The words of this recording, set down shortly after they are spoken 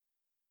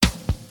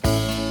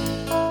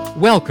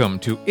Welcome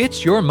to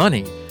It's Your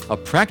Money, a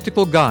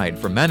practical guide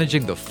for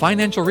managing the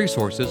financial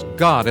resources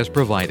God has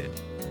provided.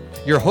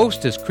 Your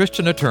host is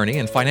Christian attorney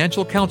and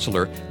financial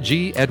counselor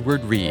G.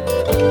 Edward Reid.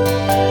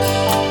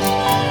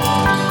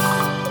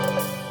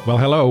 Well,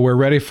 hello. We're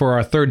ready for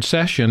our third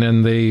session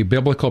in the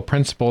Biblical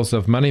Principles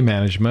of Money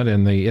Management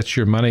in the It's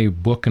Your Money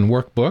book and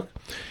workbook.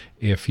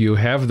 If you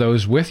have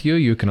those with you,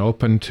 you can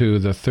open to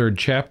the third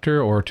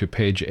chapter or to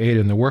page 8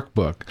 in the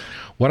workbook.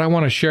 What I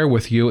want to share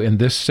with you in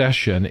this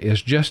session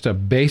is just a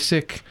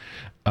basic,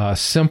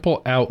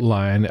 simple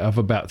outline of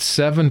about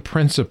 7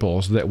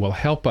 principles that will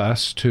help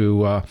us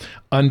to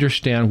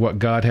understand what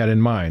God had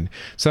in mind.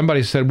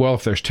 Somebody said, well,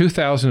 if there's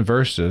 2,000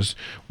 verses,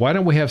 why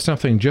don't we have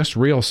something just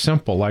real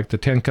simple like the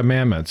 10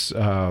 Commandments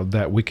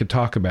that we could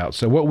talk about?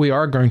 So what we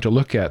are going to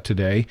look at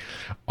today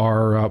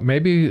are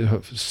maybe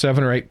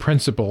 7 or 8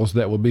 principles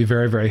that will be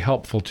very, very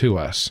helpful to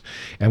us.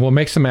 And we'll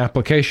make some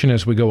application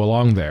as we go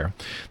along there.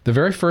 The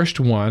very first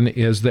one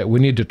is that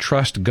we need to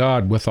trust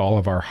God with all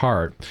of our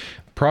heart.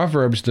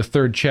 Proverbs, the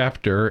third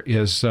chapter,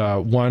 is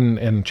one,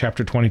 and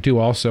chapter 22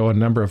 also, a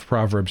number of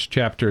Proverbs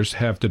chapters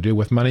have to do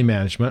with money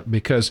management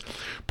because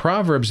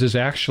Proverbs is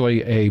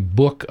actually a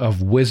book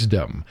of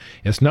wisdom.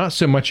 It's not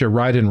so much a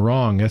right and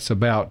wrong, it's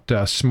about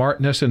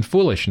smartness and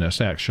foolishness,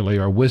 actually,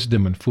 or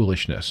wisdom and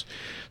foolishness.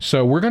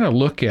 So we're going to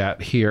look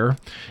at here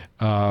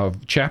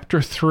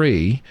chapter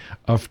 3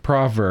 of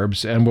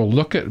Proverbs, and we'll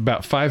look at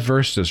about 5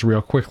 verses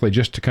real quickly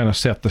just to kind of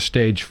set the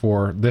stage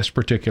for this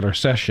particular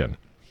session.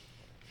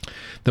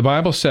 The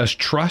Bible says,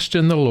 trust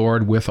in the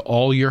Lord with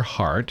all your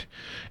heart,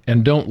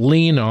 and don't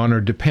lean on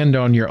or depend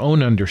on your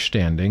own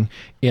understanding.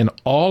 In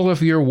all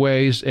of your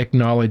ways,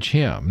 acknowledge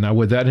Him. Now,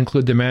 would that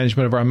include the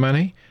management of our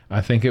money?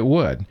 I think it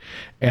would.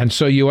 And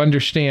so you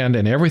understand,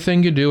 in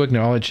everything you do,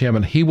 acknowledge Him,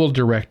 and He will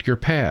direct your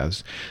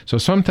paths. So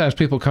sometimes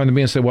people come to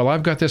me and say, well,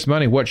 I've got this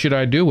money. What should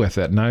I do with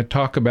it? And I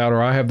talk about,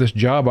 or I have this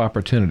job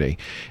opportunity.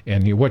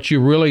 And what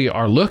you really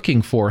are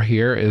looking for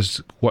here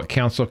is what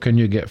counsel can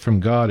you get from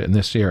God in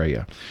this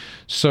area.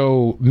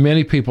 So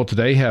many people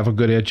today have a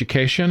good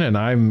education, and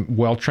I'm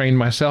well-trained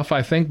myself,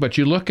 I think, but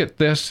you look at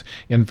this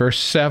in verse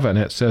 7,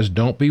 it says,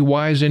 don't be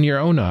wise in your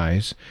own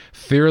eyes.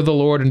 Fear the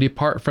Lord and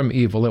depart from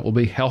evil. It will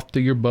be health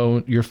to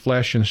your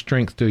flesh and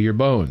strength to your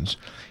bones.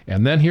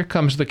 And then here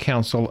comes the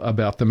counsel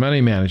about the money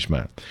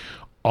management.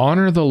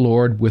 Honor the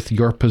Lord with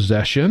your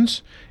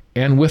possessions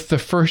and with the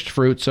first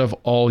fruits of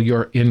all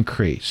your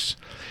increase.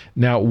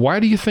 Now, why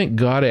do you think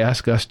God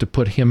asked us to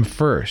put Him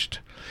first?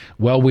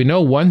 Well, we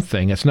know one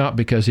thing. It's not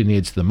because He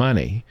needs the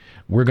money.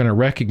 We're going to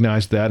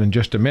recognize that in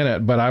just a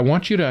minute, but I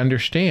want you to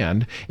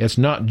understand it's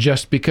not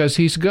just because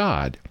He's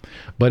God.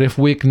 But if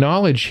we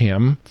acknowledge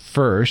Him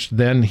first,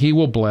 then He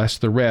will bless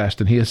the rest.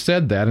 And He has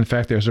said that. In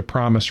fact, there's a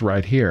promise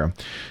right here.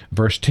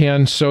 Verse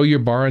 10, so your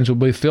barns will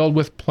be filled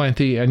with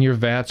plenty, and your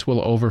vats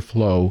will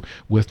overflow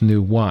with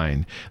new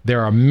wine.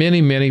 There are many,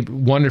 many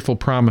wonderful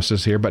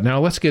promises here, but now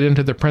let's get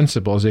into the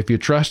principles. If you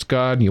trust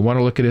God and you want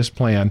to look at His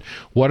plan,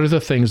 what are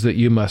the things that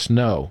you must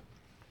know?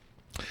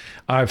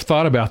 I've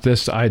thought about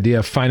this idea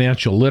of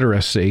financial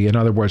literacy. In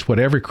other words, what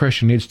every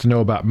Christian needs to know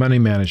about money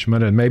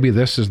management, and maybe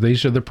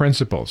these are the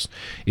principles.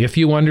 If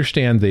you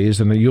understand these,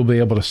 then you'll be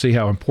able to see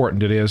how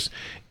important it is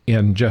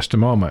in just a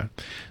moment.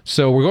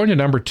 So we're going to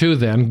number 2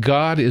 then.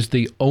 God is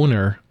the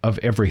owner of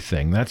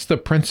everything. That's the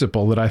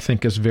principle that I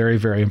think is very,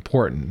 very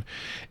important.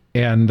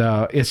 And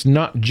it's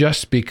not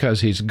just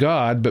because He's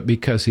God, but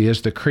because He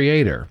is the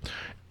Creator.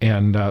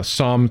 And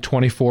Psalm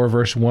 24,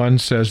 verse 1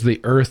 says,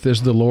 the earth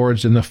is the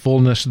Lord's and the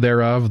fullness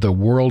thereof, the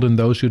world and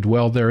those who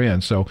dwell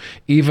therein. So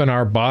even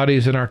our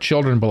bodies and our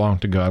children belong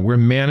to God. We're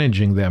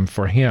managing them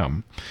for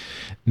Him.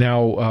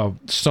 Now,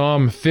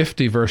 Psalm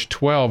 50, verse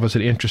 12 is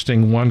an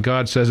interesting one.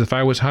 God says, if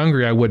I was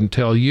hungry, I wouldn't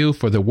tell you,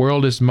 for the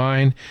world is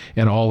mine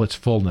and all its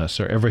fullness,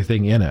 or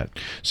everything in it.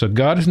 So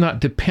God is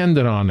not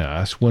dependent on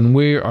us. When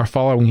we are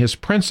following His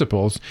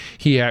principles,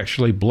 He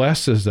actually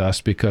blesses us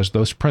because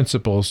those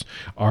principles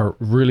are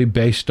really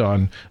based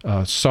on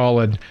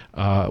solid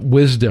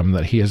wisdom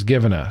that He has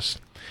given us.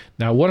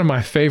 Now, one of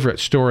my favorite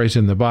stories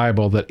in the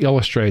Bible that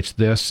illustrates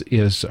this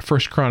is 1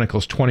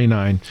 Chronicles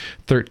 29,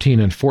 13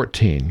 and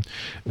 14.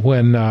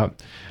 When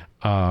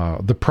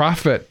the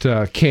prophet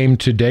came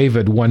to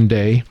David one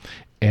day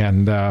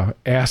and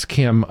asked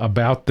him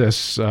about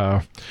this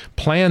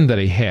plan that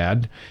he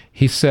had,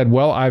 he said,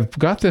 well, I've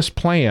got this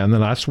plan,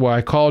 and that's why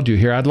I called you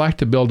here. I'd like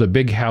to build a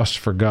big house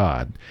for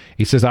God.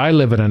 He says, I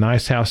live in a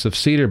nice house of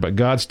cedar, but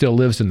God still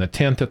lives in the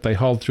tent that they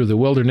hauled through the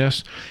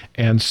wilderness,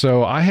 and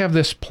so I have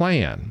this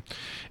plan.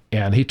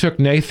 And he took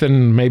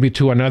Nathan maybe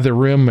to another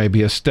room,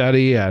 maybe a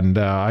study, and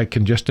I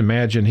can just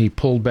imagine he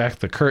pulled back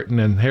the curtain,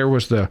 and here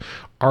was the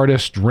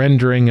artist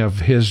rendering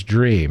of his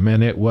dream.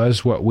 And it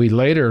was what we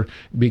later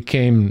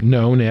became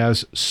known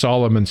as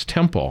Solomon's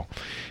Temple.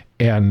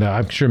 And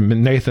I'm sure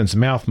Nathan's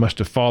mouth must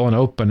have fallen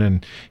open,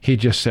 and he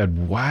just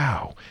said,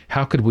 wow,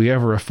 how could we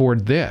ever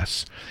afford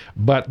this?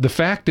 But the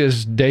fact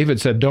is, David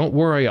said, don't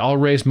worry, I'll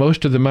raise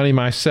most of the money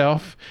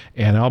myself,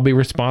 and I'll be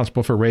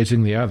responsible for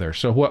raising the other.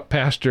 So what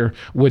pastor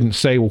wouldn't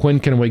say, well,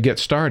 when can we get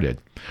started?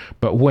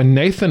 But when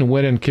Nathan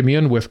went and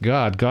communed with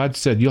God, God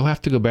said, you'll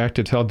have to go back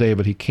to tell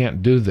David he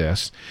can't do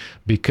this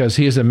because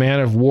he is a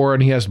man of war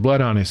and he has blood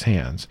on his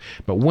hands.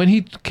 But when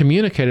he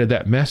communicated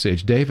that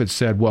message, David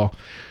said, well,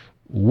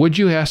 would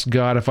you ask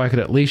God if I could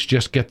at least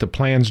just get the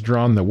plans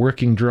drawn, the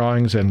working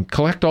drawings, and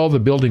collect all the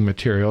building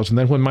materials, and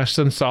then when my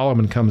son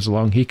Solomon comes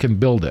along, he can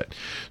build it.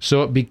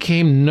 So it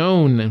became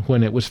known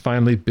when it was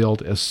finally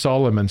built as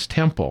Solomon's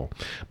temple.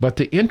 But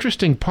the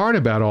interesting part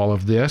about all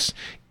of this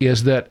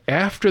is that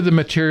after the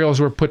materials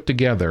were put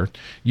together,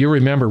 you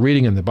remember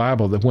reading in the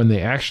Bible that when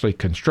they actually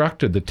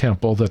constructed the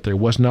temple, that there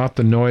was not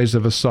the noise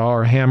of a saw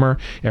or hammer.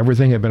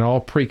 Everything had been all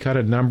pre-cut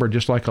and numbered,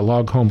 just like a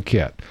log home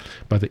kit.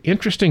 But the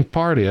interesting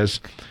part is,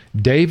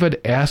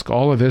 David asked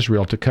all of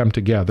Israel to come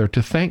together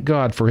to thank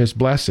God for his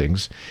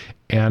blessings,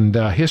 and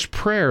his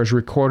prayer is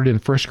recorded in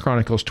 1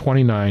 Chronicles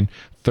 29,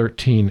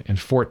 13, and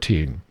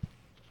 14.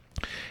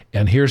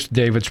 And here's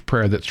David's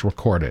prayer that's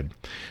recorded.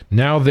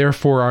 Now,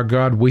 therefore, our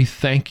God, we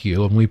thank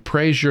you, and we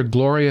praise your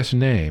glorious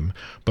name.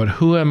 But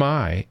who am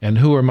I, and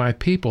who are my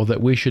people,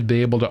 that we should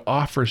be able to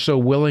offer so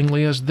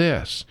willingly as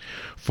this?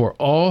 For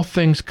all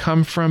things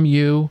come from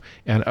you,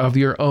 and of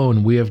your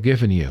own we have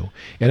given you.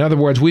 In other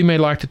words, we may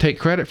like to take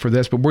credit for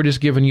this, but we're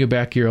just giving you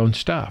back your own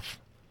stuff.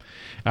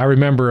 I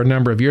remember a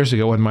number of years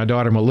ago when my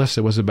daughter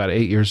Melissa was about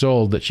 8 years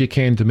old that she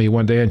came to me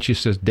one day and she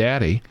says,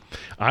 Daddy,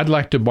 I'd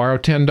like to borrow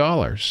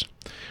 $10.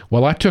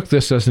 Well, I took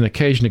this as an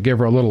occasion to give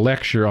her a little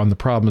lecture on the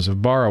problems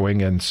of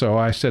borrowing, and so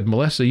I said,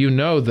 Melissa, you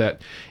know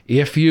that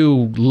if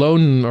you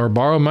loan or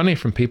borrow money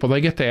from people,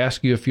 they get to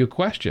ask you a few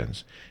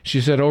questions. She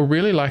said, oh,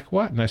 really? Like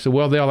what? And I said,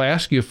 well, they'll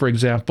ask you, for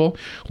example,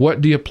 what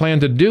do you plan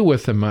to do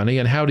with the money,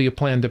 and how do you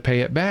plan to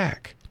pay it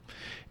back?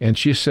 And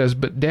she says,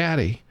 but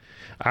Daddy,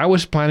 I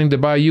was planning to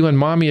buy you and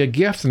Mommy a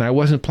gift, and I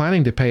wasn't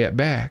planning to pay it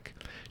back.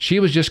 She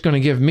was just going to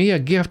give me a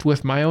gift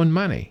with my own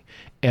money.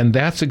 And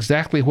that's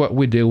exactly what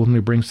we do when we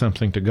bring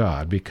something to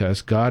God,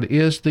 because God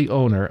is the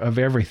owner of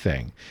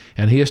everything,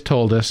 and he has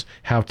told us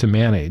how to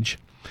manage.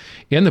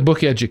 In the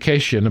book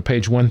Education, on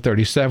page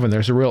 137,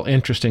 there's a real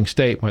interesting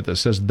statement that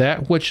says,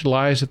 that which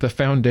lies at the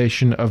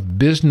foundation of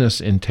business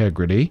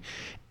integrity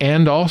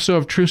and also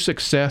of true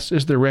success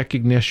is the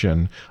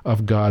recognition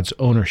of God's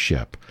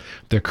ownership.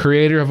 The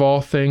creator of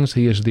all things,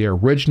 he is the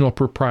original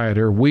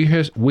proprietor.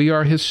 We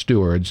are his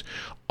stewards.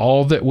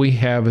 All that we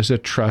have is a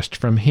trust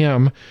from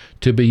him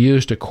to be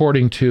used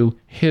according to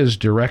his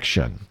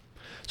direction.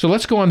 So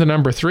let's go on to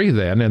number 3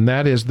 then, and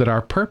that is that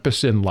our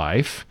purpose in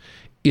life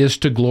is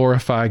to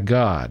glorify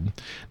God.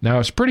 Now,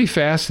 it's pretty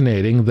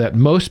fascinating that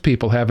most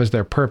people have as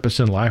their purpose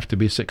in life to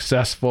be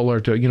successful or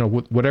to,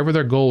 whatever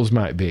their goals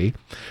might be.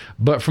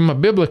 But from a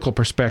biblical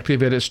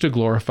perspective, it is to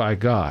glorify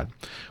God.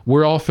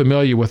 We're all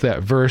familiar with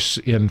that verse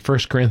in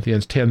 1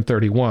 Corinthians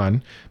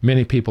 10:31.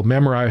 Many people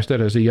memorized it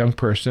as a young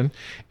person.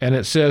 And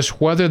it says,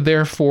 whether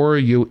therefore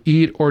you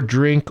eat or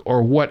drink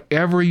or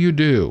whatever you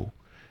do,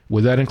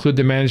 would that include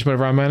the management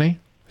of our money?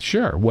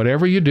 Sure,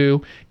 whatever you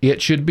do,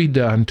 it should be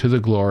done to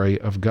the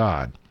glory of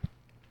God.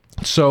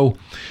 So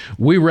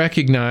we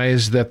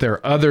recognize that there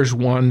are others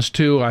ones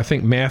too. I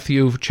think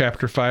Matthew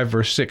chapter 5,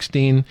 verse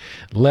 16,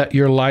 let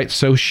your light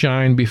so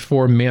shine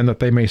before men that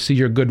they may see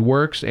your good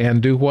works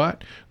and do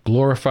what?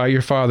 Glorify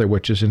your Father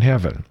which is in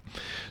heaven.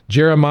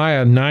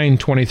 Jeremiah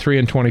 9:23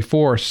 and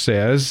 24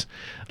 says,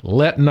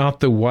 let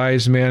not the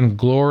wise man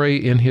glory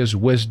in his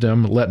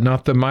wisdom, let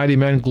not the mighty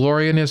man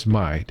glory in his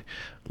might.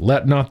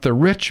 Let not the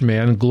rich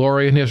man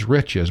glory in his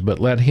riches, but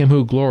let him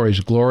who glories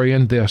glory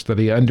in this, that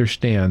he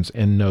understands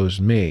and knows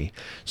me.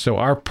 So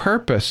our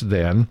purpose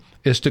then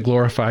is to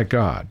glorify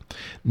God.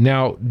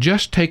 Now,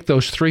 just take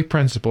those 3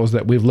 principles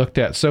that we've looked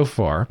at so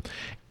far,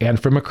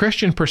 and from a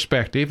Christian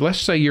perspective, let's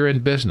say you're in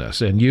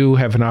business and you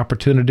have an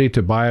opportunity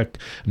to buy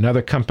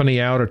another company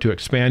out or to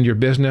expand your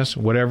business,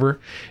 whatever.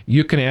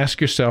 You can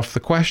ask yourself the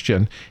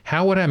question,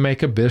 how would I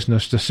make a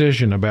business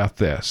decision about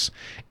this?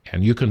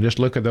 And you can just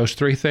look at those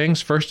 3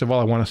 things. First of all,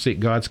 I want to seek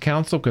God's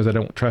counsel because I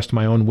don't trust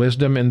my own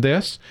wisdom in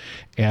this.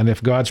 And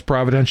if God's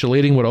providential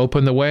leading would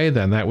open the way,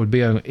 then that would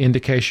be an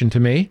indication to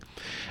me.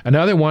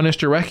 Another one is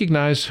to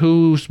recognize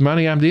whose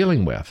money I'm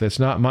dealing with. It's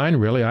not mine,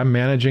 really. I'm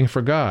managing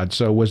for God.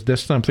 So was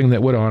this something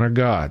that would honor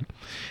God?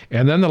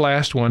 And then the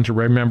last one, to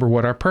remember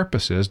what our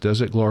purpose is.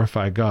 Does it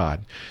glorify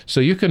God? So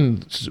you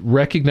can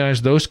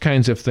recognize those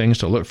kinds of things,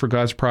 to look for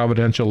God's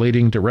providential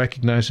leading, to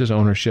recognize his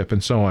ownership,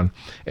 and so on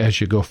as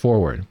you go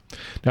forward.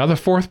 Now, the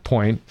 4th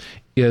point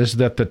is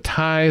that the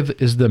tithe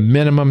is the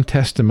minimum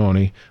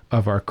testimony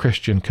of our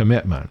Christian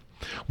commitment.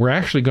 We're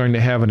actually going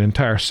to have an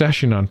entire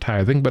session on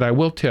tithing, but I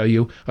will tell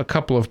you a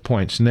couple of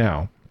points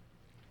now.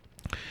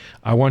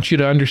 I want you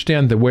to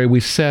understand the way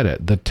we said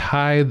it. The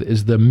tithe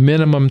is the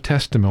minimum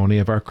testimony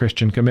of our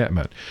Christian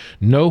commitment.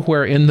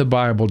 Nowhere in the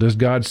Bible does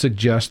God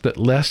suggest that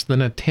less than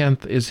a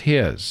tenth is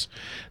his.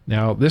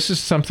 Now, this is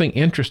something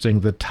interesting.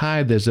 The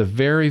tithe is a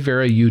very,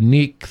 very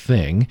unique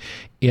thing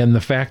in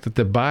the fact that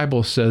the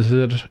Bible says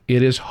that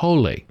it is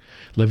holy.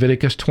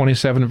 Leviticus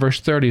 27 verse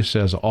 30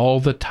 says, all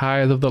the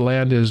tithe of the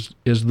land is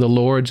the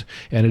Lord's,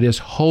 and it is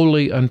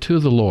holy unto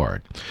the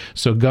Lord.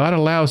 So God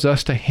allows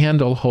us to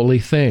handle holy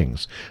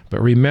things.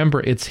 But remember,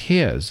 it's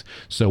His.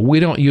 So we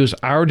don't use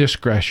our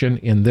discretion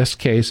in this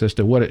case as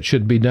to what it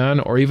should be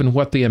done or even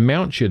what the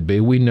amount should be.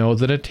 We know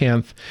that a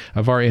tenth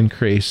of our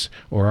increase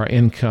or our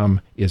income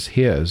is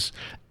His.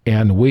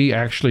 And we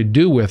actually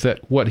do with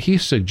it what He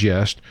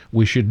suggests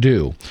we should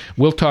do.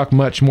 We'll talk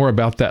much more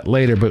about that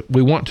later, but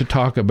we want to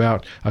talk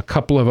about a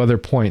couple of other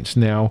points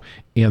now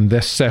in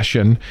this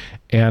session.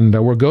 And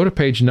we'll go to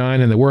page 9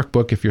 in the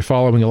workbook if you're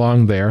following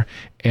along there.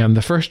 And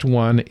the first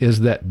one is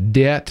that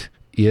debt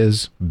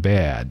is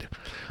bad.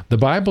 The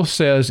Bible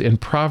says in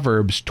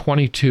Proverbs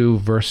 22,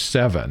 verse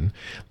 7,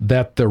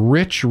 that the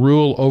rich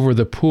rule over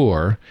the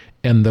poor,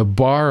 and the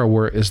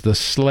borrower is the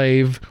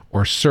slave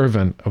or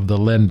servant of the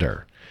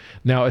lender.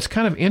 Now, it's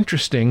kind of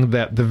interesting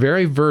that the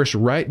very verse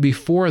right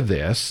before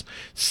this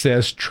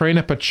says, train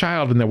up a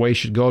child in the way he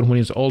should go, and when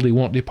he's old, he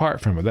won't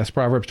depart from it. That's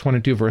Proverbs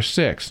 22, verse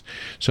 6.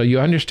 So you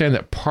understand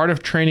that part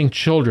of training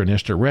children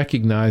is to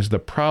recognize the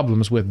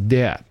problems with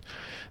debt.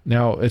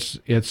 Now,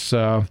 it's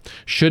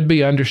should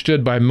be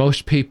understood by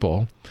most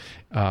people.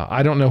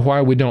 I don't know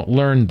why we don't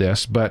learn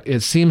this, but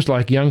it seems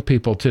like young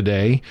people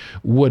today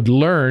would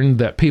learn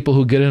that people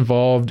who get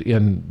involved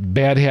in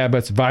bad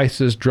habits,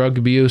 vices, drug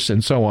abuse,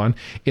 and so on,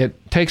 it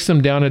takes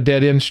them down a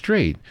dead-end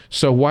street.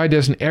 So why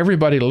doesn't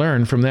everybody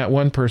learn from that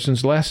one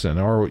person's lesson,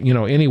 or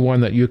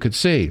anyone that you could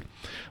see?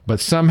 But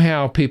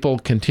somehow people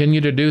continue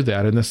to do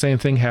that, and the same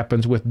thing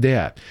happens with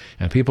debt.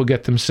 And people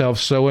get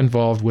themselves so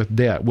involved with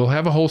debt. We'll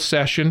have a whole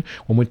session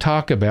when we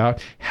talk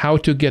about how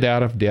to get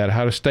out of debt,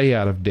 how to stay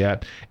out of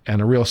debt,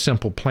 and a real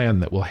simple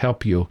plan that will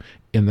help you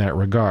in that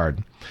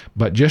regard.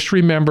 But just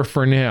remember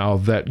for now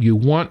that you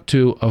want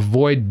to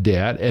avoid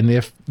debt, and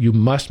if you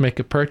must make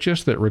a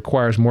purchase that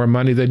requires more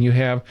money than you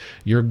have,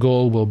 your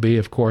goal will be,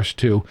 of course,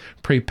 to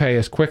prepay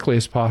as quickly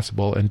as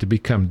possible and to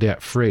become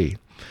debt-free.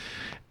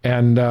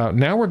 And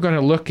now we're going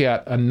to look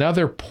at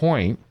another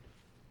point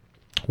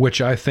which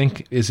I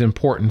think is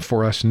important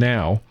for us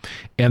now,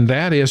 and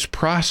that is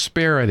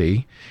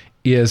prosperity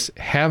is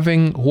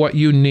having what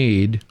you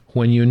need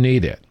when you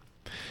need it.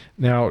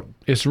 Now,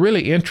 it's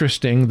really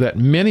interesting that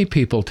many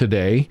people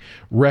today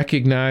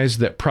recognize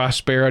that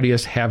prosperity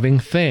is having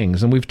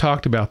things, and we've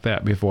talked about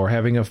that before,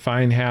 having a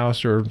fine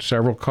house or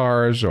several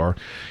cars or,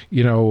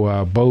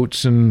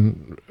 boats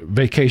and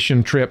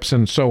vacation trips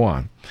and so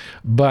on.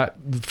 But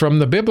from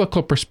the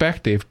biblical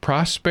perspective,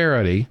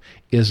 prosperity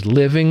is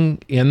living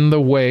in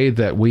the way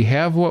that we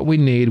have what we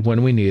need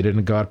when we need it,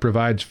 and God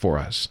provides for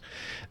us.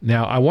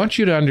 Now, I want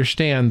you to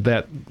understand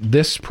that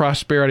this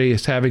prosperity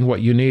is having what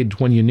you need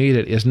when you need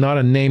it is not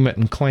a name it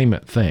and claim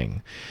it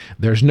thing.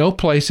 There's no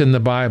place in the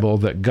Bible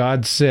that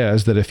God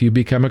says that if you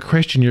become a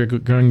Christian, you're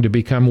going to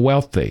become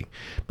wealthy.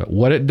 But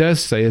what it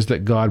does say is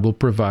that God will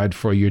provide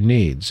for your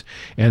needs.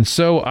 And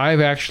so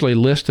I've actually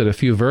listed a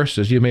few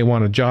verses. You may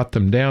want to jot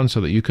them down so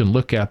that you can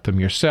look at them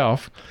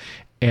yourself.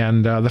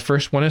 And the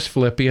first one is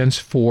Philippians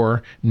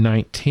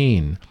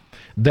 4:19.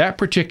 That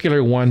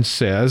particular one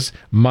says,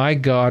 my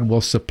God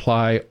will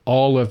supply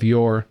all of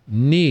your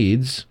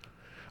needs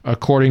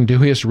according to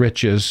His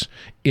riches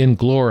in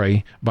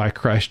glory by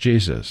Christ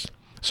Jesus.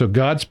 So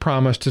God's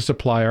promised to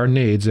supply our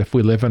needs if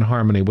we live in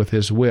harmony with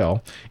His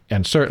will,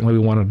 and certainly we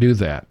want to do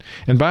that.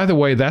 And by the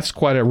way, that's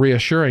quite a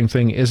reassuring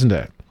thing, isn't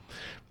it?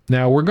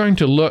 Now, we're going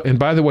to look, and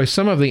by the way,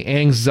 some of the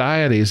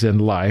anxieties in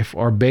life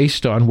are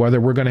based on whether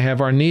we're going to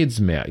have our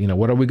needs met.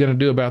 What are we going to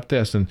do about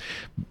this? And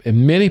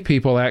many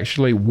people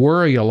actually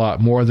worry a lot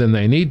more than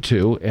they need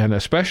to, and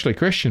especially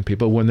Christian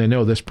people, when they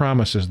know this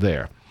promise is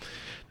there.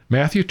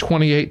 Matthew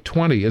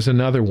 28:20 is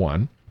another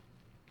one.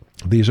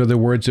 These are the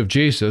words of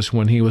Jesus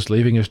when He was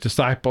leaving His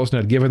disciples and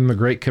had given them the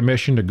Great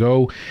Commission to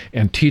go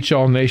and teach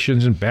all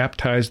nations and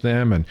baptize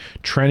them and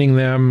training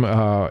them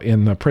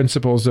in the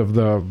principles of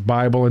the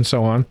Bible and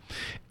so on.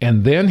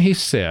 And then He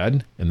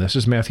said, and this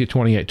is Matthew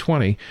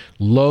 28:20,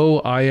 lo,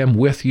 I am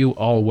with you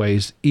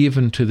always,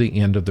 even to the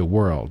end of the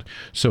world.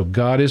 So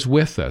God is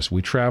with us.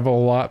 We travel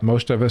a lot,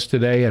 most of us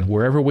today, and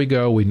wherever we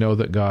go, we know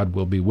that God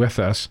will be with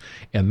us,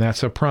 and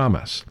that's a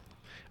promise.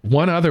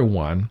 One other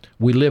one,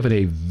 we live in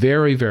a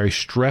very, very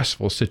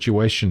stressful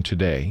situation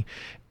today.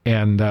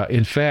 And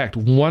in fact,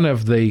 one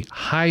of the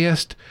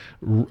highest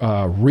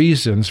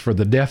reasons for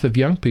the death of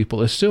young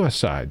people is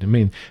suicide. I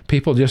mean,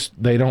 people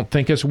they don't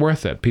think it's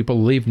worth it.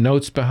 People leave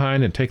notes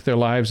behind and take their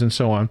lives and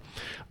so on.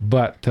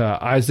 But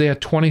Isaiah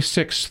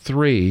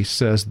 26:3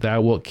 says,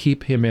 thou wilt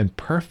keep him in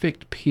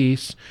perfect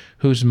peace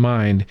whose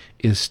mind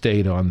is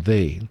stayed on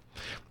thee.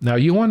 Now,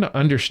 you want to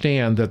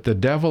understand that the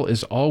devil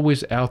is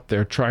always out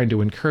there trying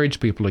to encourage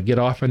people to get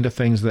off into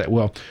things that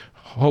will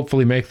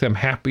hopefully make them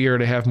happier,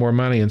 to have more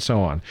money, and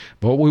so on.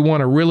 But what we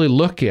want to really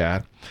look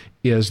at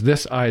is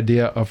this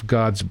idea of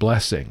God's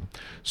blessing.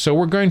 So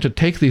we're going to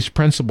take these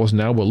principles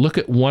now. We'll look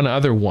at one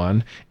other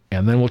one,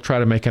 and then we'll try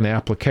to make an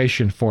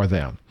application for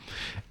them.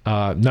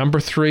 Number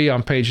 3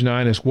 on page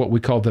 9 is what we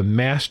call the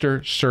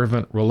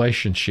master-servant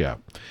relationship.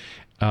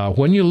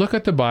 When you look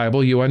at the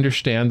Bible, you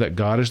understand that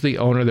God is the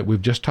owner that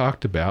we've just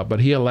talked about,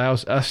 but he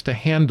allows us to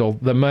handle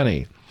the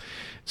money.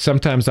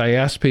 Sometimes I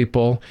ask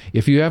people,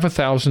 if you have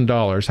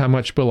 $1,000, how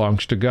much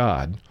belongs to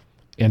God?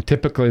 And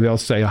typically they'll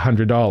say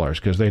 $100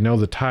 because they know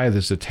the tithe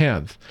is a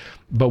tenth.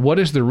 But what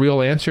is the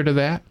real answer to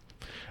that?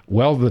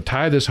 Well, the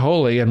tithe is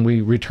holy and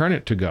we return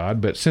it to God,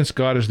 but since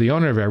God is the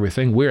owner of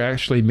everything, we're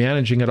actually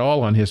managing it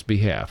all on his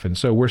behalf, and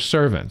so we're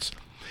servants.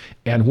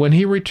 And when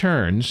he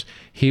returns,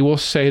 he will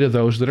say to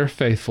those that are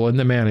faithful in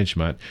the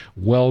management,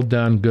 "Well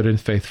done, good and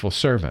faithful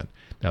servant."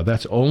 Now,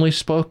 that's only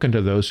spoken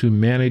to those who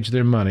manage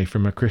their money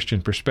from a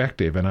Christian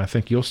perspective, and I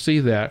think you'll see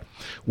that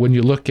when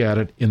you look at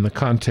it in the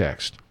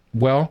context.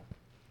 Well,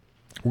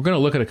 we're going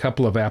to look at a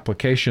couple of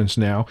applications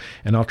now,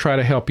 and I'll try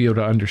to help you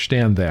to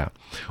understand that.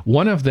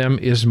 One of them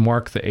is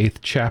Mark, the 8th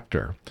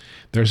chapter.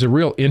 There's a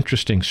real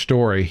interesting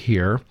story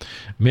here.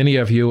 Many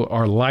of you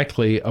are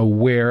likely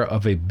aware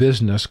of a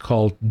business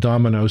called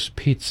Domino's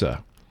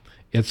Pizza.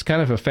 It's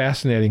kind of a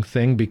fascinating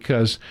thing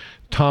because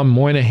Tom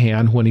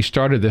Moynihan, when he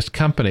started this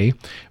company,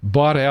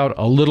 bought out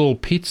a little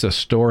pizza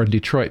store in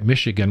Detroit,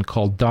 Michigan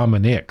called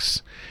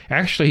Dominick's.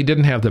 Actually, he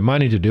didn't have the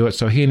money to do it,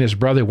 so he and his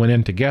brother went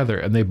in together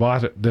and they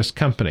bought this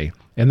company.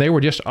 And they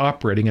were just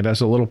operating it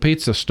as a little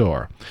pizza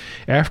store.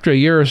 After a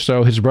year or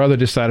so, his brother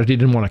decided he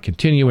didn't want to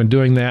continue in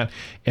doing that,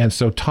 and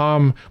so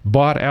Tom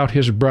bought out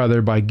his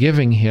brother by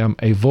giving him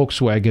a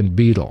Volkswagen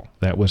Beetle.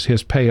 That was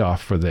his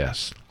payoff for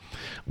this.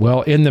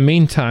 Well, in the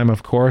meantime,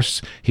 of course,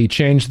 he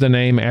changed the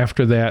name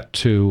after that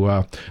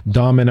to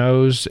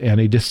Domino's, and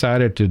he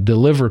decided to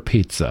deliver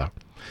pizza.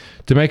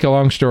 To make a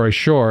long story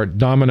short,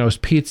 Domino's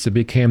Pizza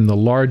became the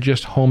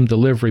largest home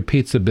delivery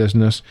pizza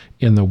business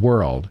in the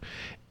world.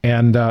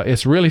 And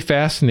it's really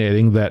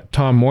fascinating that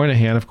Tom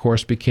Moynihan, of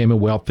course, became a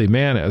wealthy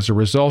man as a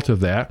result of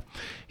that.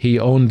 He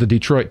owned the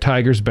Detroit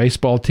Tigers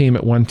baseball team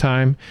at one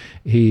time.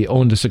 He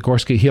owned a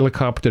Sikorsky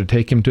helicopter to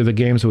take him to the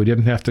game so he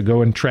didn't have to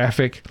go in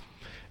traffic.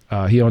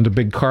 He owned a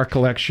big car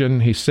collection.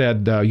 He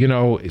said,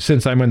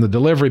 since I'm in the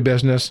delivery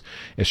business,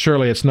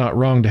 surely it's not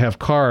wrong to have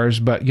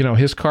cars. But,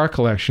 his car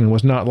collection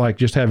was not like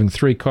just having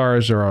 3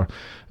 cars or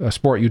a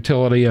sport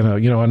utility and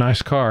a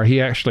nice car. He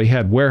actually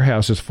had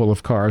warehouses full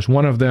of cars.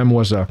 One of them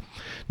was a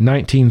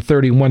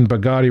 1931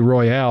 Bugatti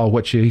Royale,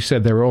 which he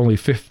said there were only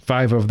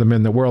 5 of them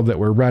in the world that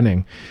were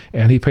running.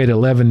 And he paid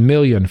 $11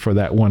 million for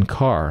that one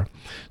car.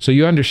 So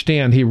you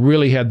understand he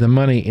really had the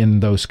money in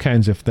those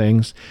kinds of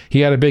things.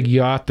 He had a big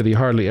yacht that he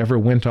hardly ever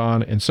went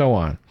on and so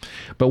on.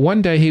 But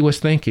one day he was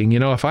thinking,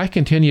 if I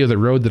continue the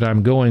road that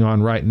I'm going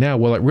on right now,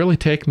 will it really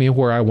take me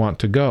where I want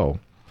to go?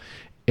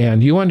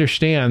 And you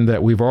understand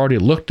that we've already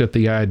looked at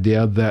the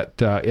idea that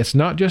it's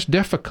not just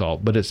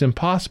difficult, but it's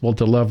impossible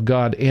to love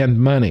God and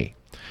money.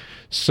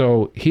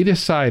 So he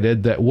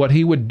decided that what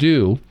he would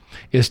do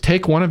is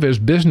take one of his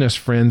business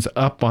friends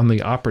up on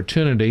the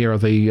opportunity or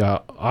the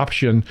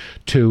option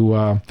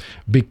to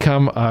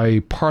become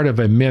a part of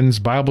a men's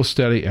Bible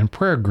study and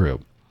prayer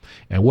group.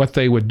 And what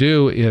they would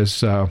do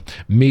is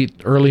meet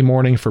early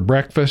morning for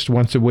breakfast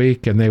once a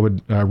week, and they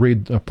would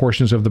read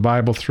portions of the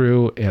Bible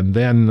through and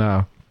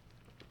then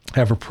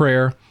have a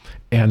prayer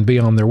and be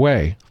on their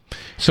way.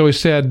 So he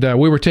said,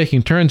 we were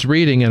taking turns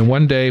reading, and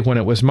one day when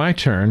it was my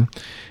turn,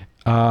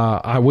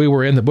 we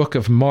were in the book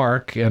of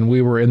Mark, and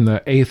we were in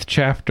the 8th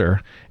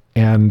chapter,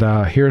 and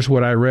here's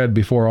what I read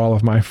before all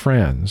of my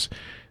friends.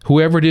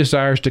 "Whoever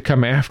desires to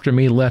come after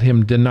me, let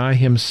him deny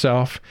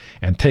himself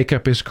and take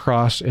up his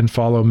cross and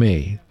follow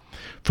me.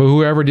 For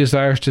whoever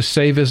desires to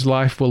save his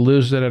life will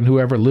lose it, and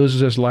whoever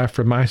loses his life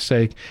for my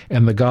sake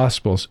and the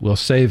gospel's will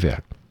save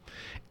it."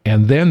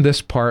 And then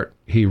this part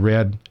he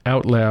read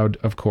out loud,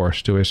 of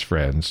course, to his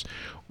friends.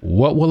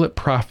 "What will it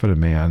profit a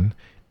man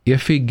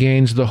if he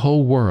gains the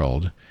whole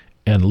world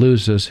and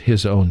loses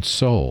his own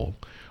soul?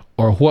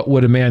 Or what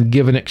would a man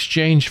give in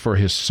exchange for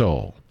his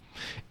soul?"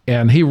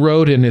 And he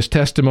wrote in his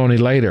testimony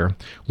later,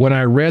 "When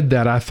I read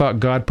that, I thought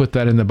God put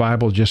that in the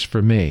Bible just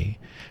for me,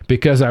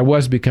 because I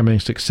was becoming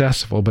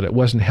successful, but it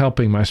wasn't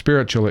helping my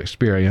spiritual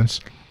experience.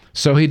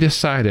 So he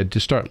decided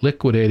to start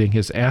liquidating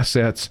his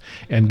assets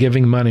and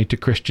giving money to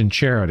Christian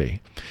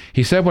charity.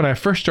 He said, when I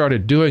first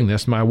started doing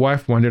this, my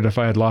wife wondered if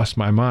I had lost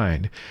my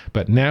mind.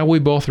 But now we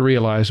both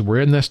realize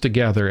we're in this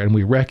together, and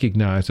we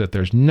recognize that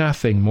there's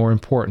nothing more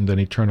important than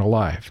eternal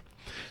life.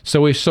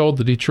 So he sold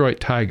the Detroit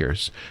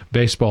Tigers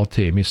baseball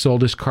team. He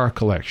sold his car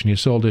collection. He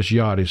sold his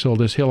yacht. He sold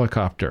his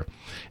helicopter.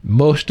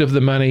 Most of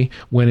the money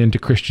went into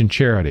Christian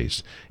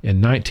charities. In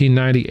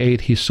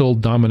 1998, he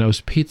sold Domino's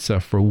Pizza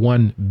for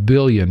 $1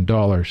 billion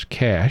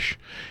cash,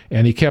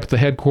 and he kept the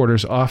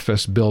headquarters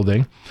office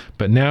building,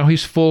 but now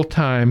he's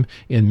full-time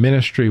in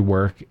ministry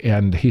work,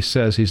 and he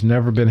says he's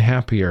never been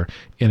happier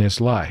in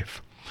his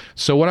life.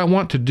 So what I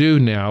want to do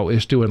now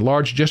is to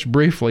enlarge just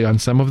briefly on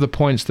some of the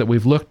points that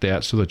we've looked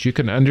at so that you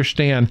can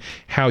understand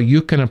how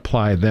you can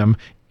apply them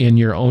in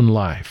your own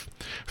life.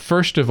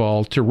 First of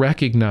all, to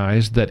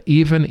recognize that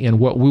even in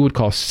what we would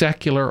call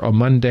secular or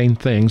mundane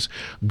things,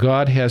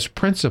 God has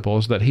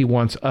principles that he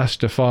wants us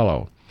to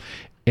follow.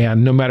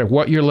 And no matter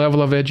what your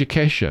level of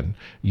education,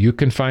 you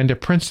can find a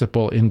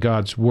principle in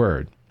God's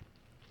Word.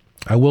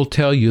 I will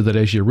tell you that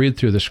as you read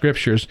through the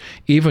Scriptures,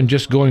 even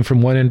just going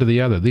from one end to the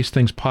other, these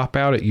things pop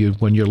out at you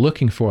when you're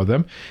looking for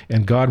them,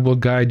 and God will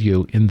guide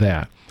you in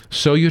that.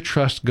 So you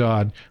trust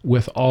God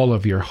with all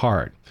of your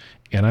heart.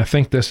 And I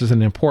think this is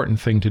an important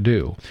thing to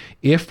do.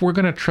 If we're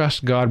going to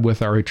trust God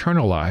with our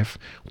eternal life,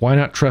 why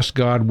not trust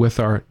God with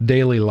our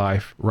daily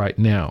life right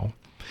now?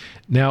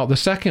 Now, the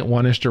second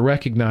one is to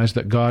recognize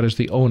that God is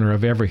the owner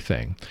of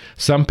everything.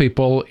 Some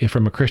people,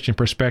 from a Christian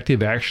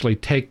perspective, actually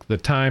take the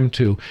time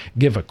to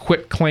give a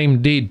quit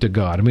claim deed to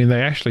God. I mean,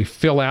 they actually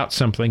fill out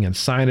something and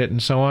sign it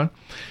and so on.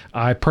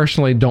 I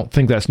personally don't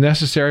think that's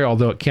necessary,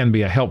 although it can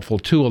be a helpful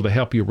tool to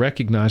help you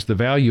recognize the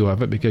value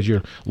of it, because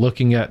you're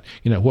looking at,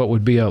 what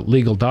would be a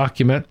legal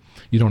document.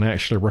 You don't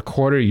actually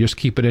record it. You just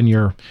keep it in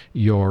your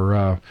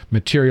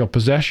material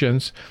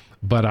possessions.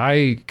 But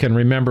I can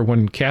remember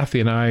when Kathy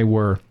and I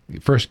were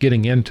first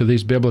getting into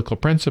these biblical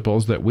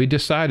principles that we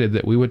decided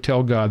that we would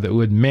tell God that we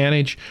would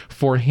manage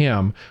for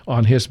Him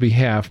on His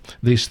behalf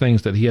these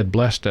things that He had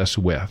blessed us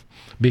with,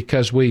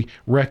 because we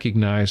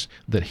recognize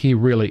that He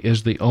really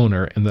is the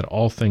owner and that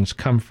all things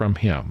come from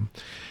Him.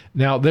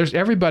 Now,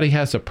 everybody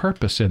has a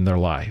purpose in their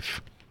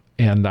life,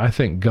 and I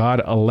think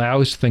God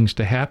allows things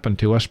to happen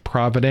to us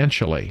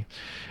providentially.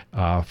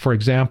 For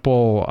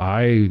example,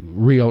 I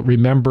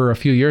remember a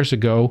few years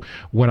ago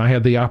when I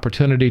had the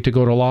opportunity to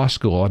go to law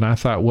school, and I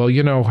thought, well,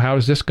 how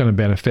is this going to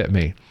benefit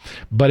me?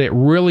 But it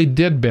really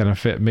did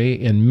benefit me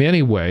in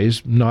many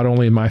ways, not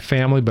only in my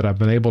family, but I've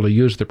been able to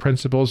use the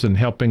principles in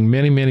helping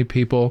many, many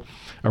people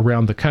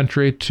around the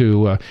country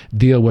to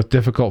deal with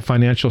difficult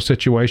financial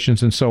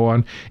situations and so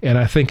on. And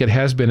I think it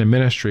has been a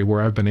ministry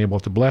where I've been able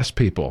to bless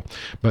people.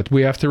 But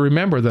we have to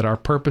remember that our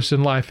purpose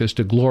in life is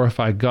to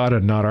glorify God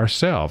and not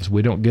ourselves.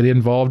 We don't get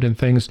involved in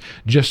things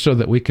just so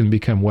that we can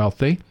become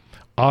wealthy.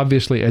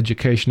 Obviously,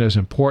 education is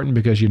important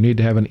because you need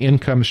to have an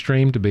income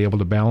stream to be able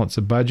to balance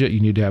a budget. You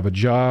need to have a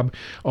job,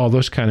 all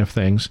those kind of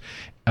things.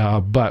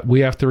 But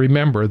we have to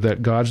remember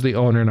that God's the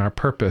owner and our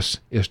purpose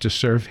is to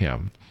serve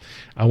Him.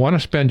 I want to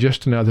spend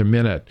just another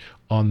minute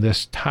on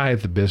this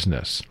tithe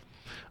business.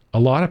 A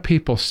lot of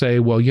people say,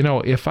 well,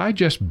 if I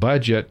just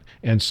budget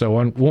and so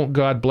on, won't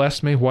God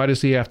bless me? Why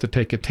does He have to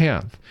take a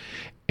tenth?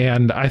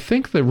 And I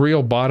think the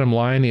real bottom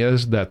line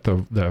is that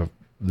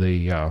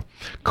the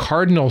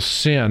cardinal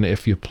sin,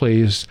 if you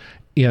please,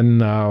 from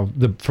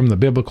the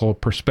biblical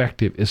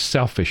perspective, is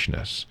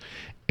selfishness.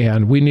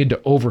 And we need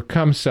to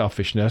overcome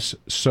selfishness.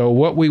 So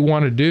what we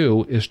want to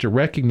do is to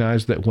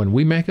recognize that when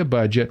we make a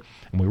budget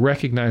and we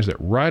recognize that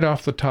right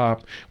off the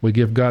top we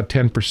give God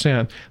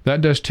 10%,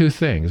 that does two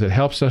things. It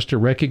helps us to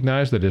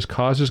recognize that His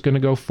cause is going to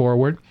go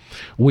forward.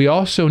 We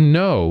also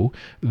know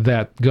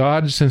that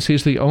God, since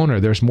He's the owner,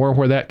 there's more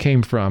where that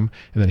came from,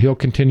 and that He'll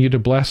continue to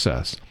bless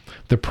us.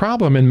 The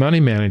problem in money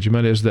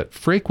management is that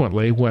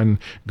frequently when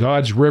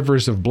God's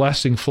rivers of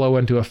blessing flow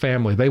into a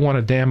family, they want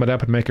to dam it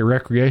up and make a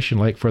recreation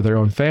lake for their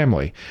own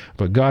family.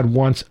 But God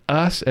wants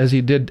us, as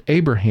He did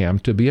Abraham,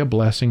 to be a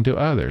blessing to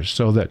others,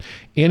 so that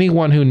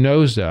anyone who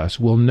knows us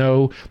will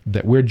know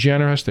that we're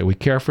generous, that we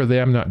care for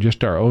them, not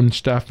just our own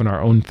stuff and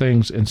our own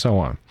things and so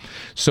on.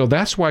 So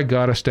that's why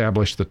God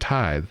established the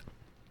tithe.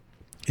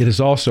 It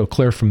is also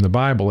clear from the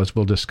Bible, as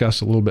we'll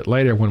discuss a little bit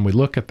later when we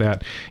look at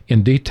that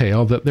in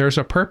detail, that there's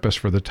a purpose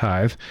for the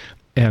tithe,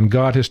 and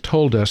God has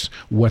told us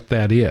what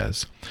that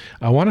is.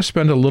 I want to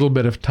spend a little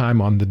bit of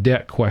time on the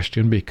debt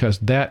question, because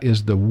that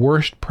is the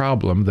worst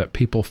problem that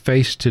people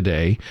face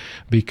today,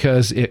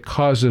 because it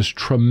causes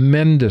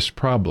tremendous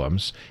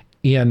problems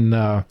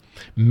in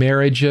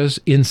marriages,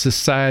 in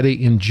society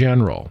in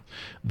general.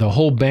 The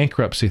whole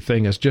bankruptcy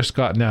thing has just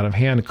gotten out of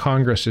hand.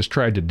 Congress has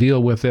tried to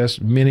deal with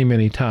this many,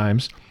 many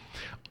times.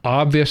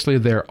 Obviously,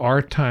 there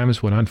are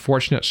times when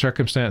unfortunate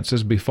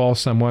circumstances befall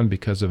someone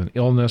because of an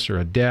illness or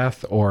a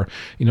death or,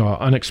 an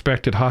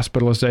unexpected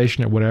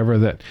hospitalization or whatever,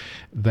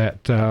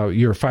 that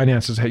your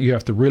finances, you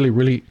have to really,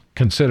 really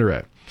consider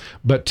it.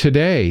 But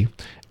today,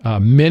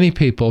 many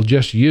people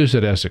just use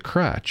it as a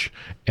crutch.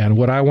 And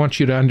what I want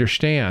you to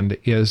understand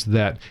is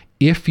that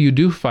if you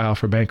do file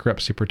for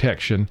bankruptcy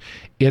protection,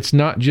 it's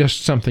not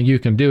just something you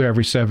can do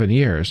every 7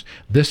 years.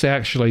 This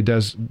actually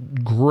does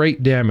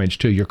great damage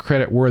to your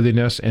credit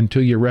worthiness and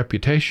to your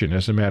reputation,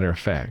 as a matter of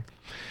fact.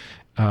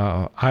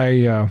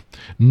 I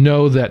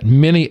know that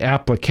many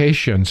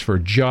applications for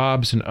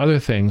jobs and other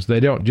things,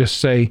 they don't just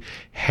say,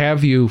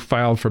 have you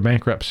filed for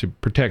bankruptcy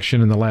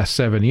protection in the last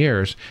 7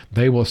 years?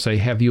 They will say,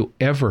 have you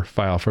ever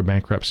filed for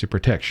bankruptcy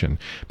protection?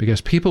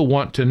 Because people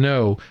want to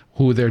know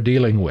who they're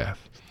dealing with.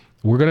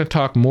 We're going to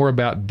talk more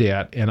about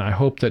debt, and I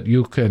hope that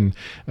you can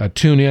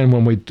tune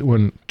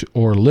in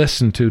or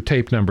listen to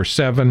tape number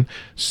 7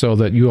 so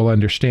that you'll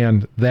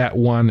understand that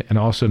one, and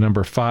also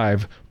number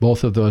 5.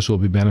 Both of those will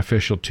be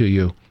beneficial to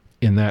you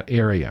in that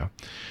area.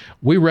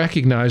 We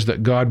recognize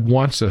that God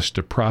wants us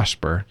to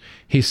prosper.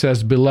 He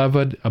says,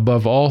 "Beloved,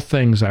 above all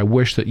things, I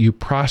wish that you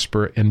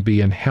prosper and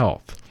be in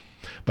health."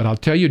 But I'll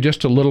tell you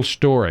just a little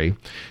story.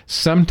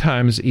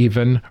 Sometimes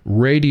even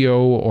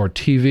radio or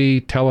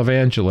TV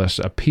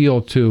televangelists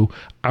appeal to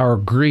our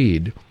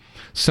greed.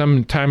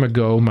 Some time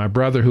ago, my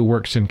brother, who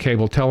works in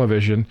cable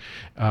television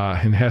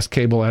and has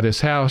cable at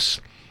his house,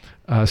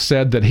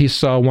 said that he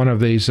saw one of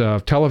these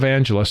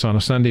televangelists on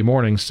a Sunday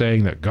morning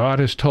saying that God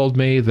has told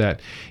me that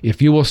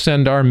if you will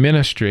send our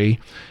ministry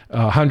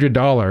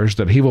 $100,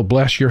 that he will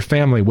bless your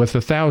family with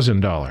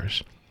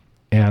 $1,000.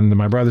 And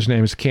my brother's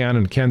name is Ken,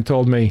 and Ken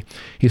told me,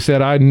 he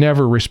said, I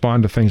never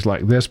respond to things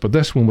like this, but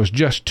this one was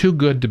just too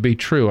good to be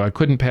true. I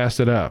couldn't pass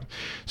it up.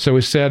 So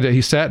he said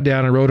he sat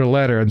down and wrote a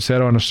letter and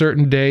said, on a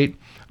certain date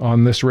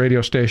on this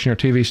radio station or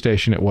TV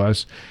station it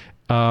was,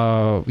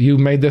 you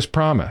made this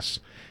promise.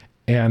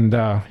 And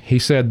he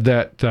said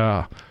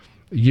that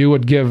you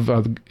would give,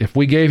 if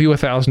we gave you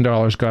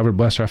 $1,000, God would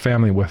bless our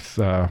family with,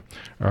 or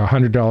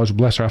 $100 would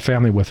bless our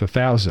family with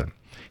 $1,000.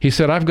 He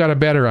said, I've got a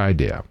better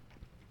idea.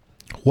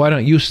 Why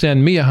don't you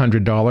send me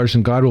 $100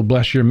 and God will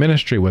bless your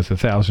ministry with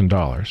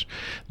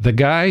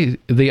 $1,000?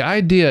 The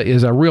idea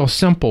is a real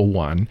simple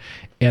one,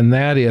 and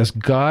that is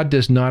God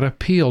does not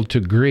appeal to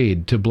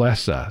greed to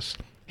bless us.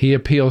 He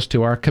appeals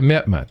to our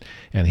commitment,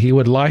 and he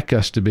would like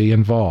us to be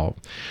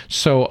involved.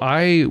 So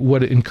I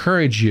would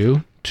encourage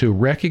you to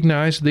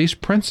recognize these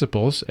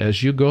principles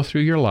as you go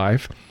through your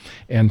life,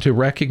 and to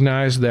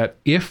recognize that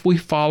if we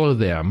follow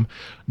them,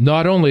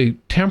 not only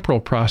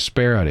temporal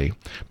prosperity,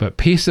 but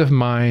peace of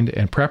mind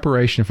and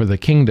preparation for the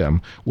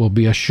kingdom will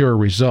be a sure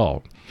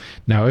result.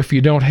 Now, if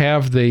you don't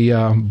have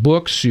the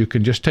books, you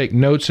can just take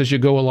notes as you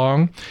go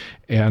along,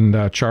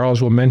 and Charles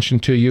will mention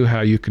to you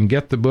how you can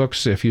get the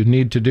books if you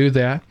need to do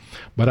that.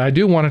 But I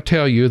do want to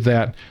tell you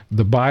that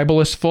the Bible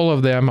is full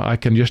of them. I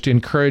can just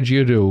encourage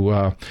you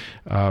to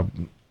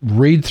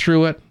read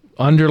through it,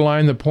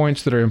 underline the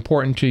points that are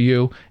important to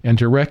you, and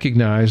to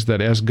recognize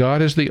that as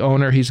God is the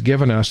owner, he's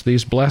given us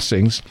these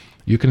blessings.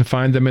 You can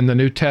find them in the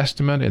New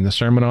Testament, in the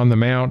Sermon on the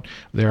Mount.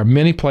 There are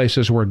many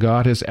places where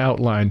God has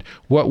outlined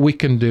what we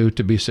can do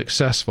to be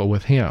successful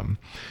with him.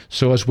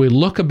 So as we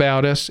look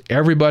about us,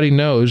 everybody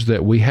knows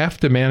that we have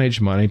to manage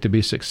money to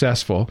be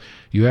successful.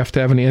 You have to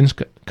have an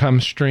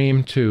income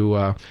stream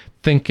to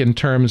think in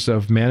terms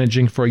of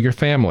managing for your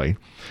family.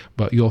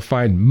 But you'll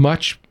find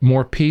much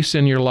more peace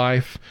in your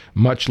life,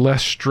 much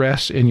less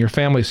stress in your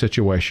family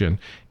situation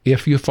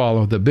if you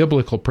follow the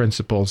biblical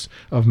principles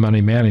of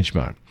money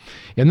management.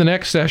 In the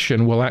next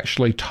session, we'll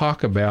actually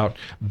talk about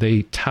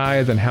the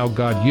tithe and how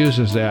God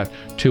uses that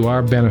to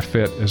our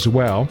benefit as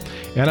well.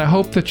 And I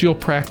hope that you'll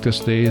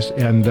practice these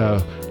and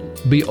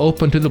be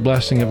open to the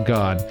blessing of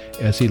God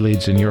as he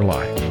leads in your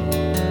life.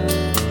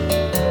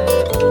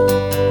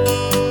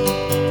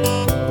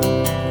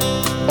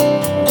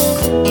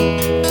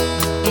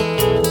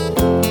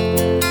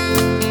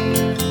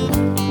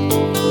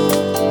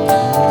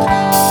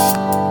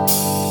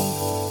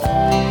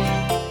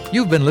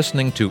 You've been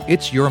listening to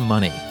It's Your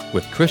Money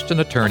with Christian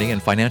attorney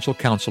and financial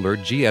counselor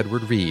G.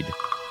 Edward Reid.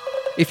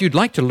 If you'd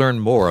like to learn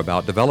more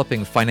about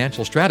developing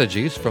financial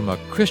strategies from a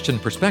Christian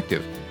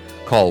perspective,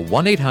 call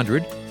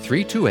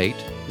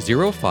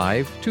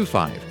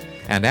 1-800-328-0525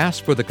 and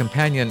ask for the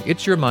companion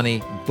It's Your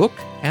Money book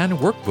and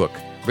workbook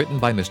written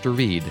by Mr.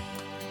 Reid.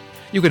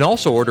 You can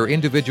also order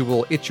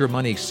individual It's Your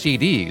Money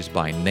CDs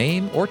by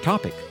name or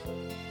topic.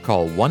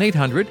 Call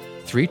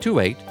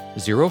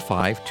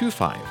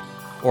 1-800-328-0525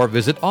 or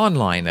visit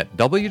online at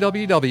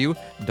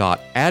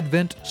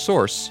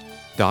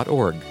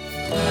www.adventsource.org.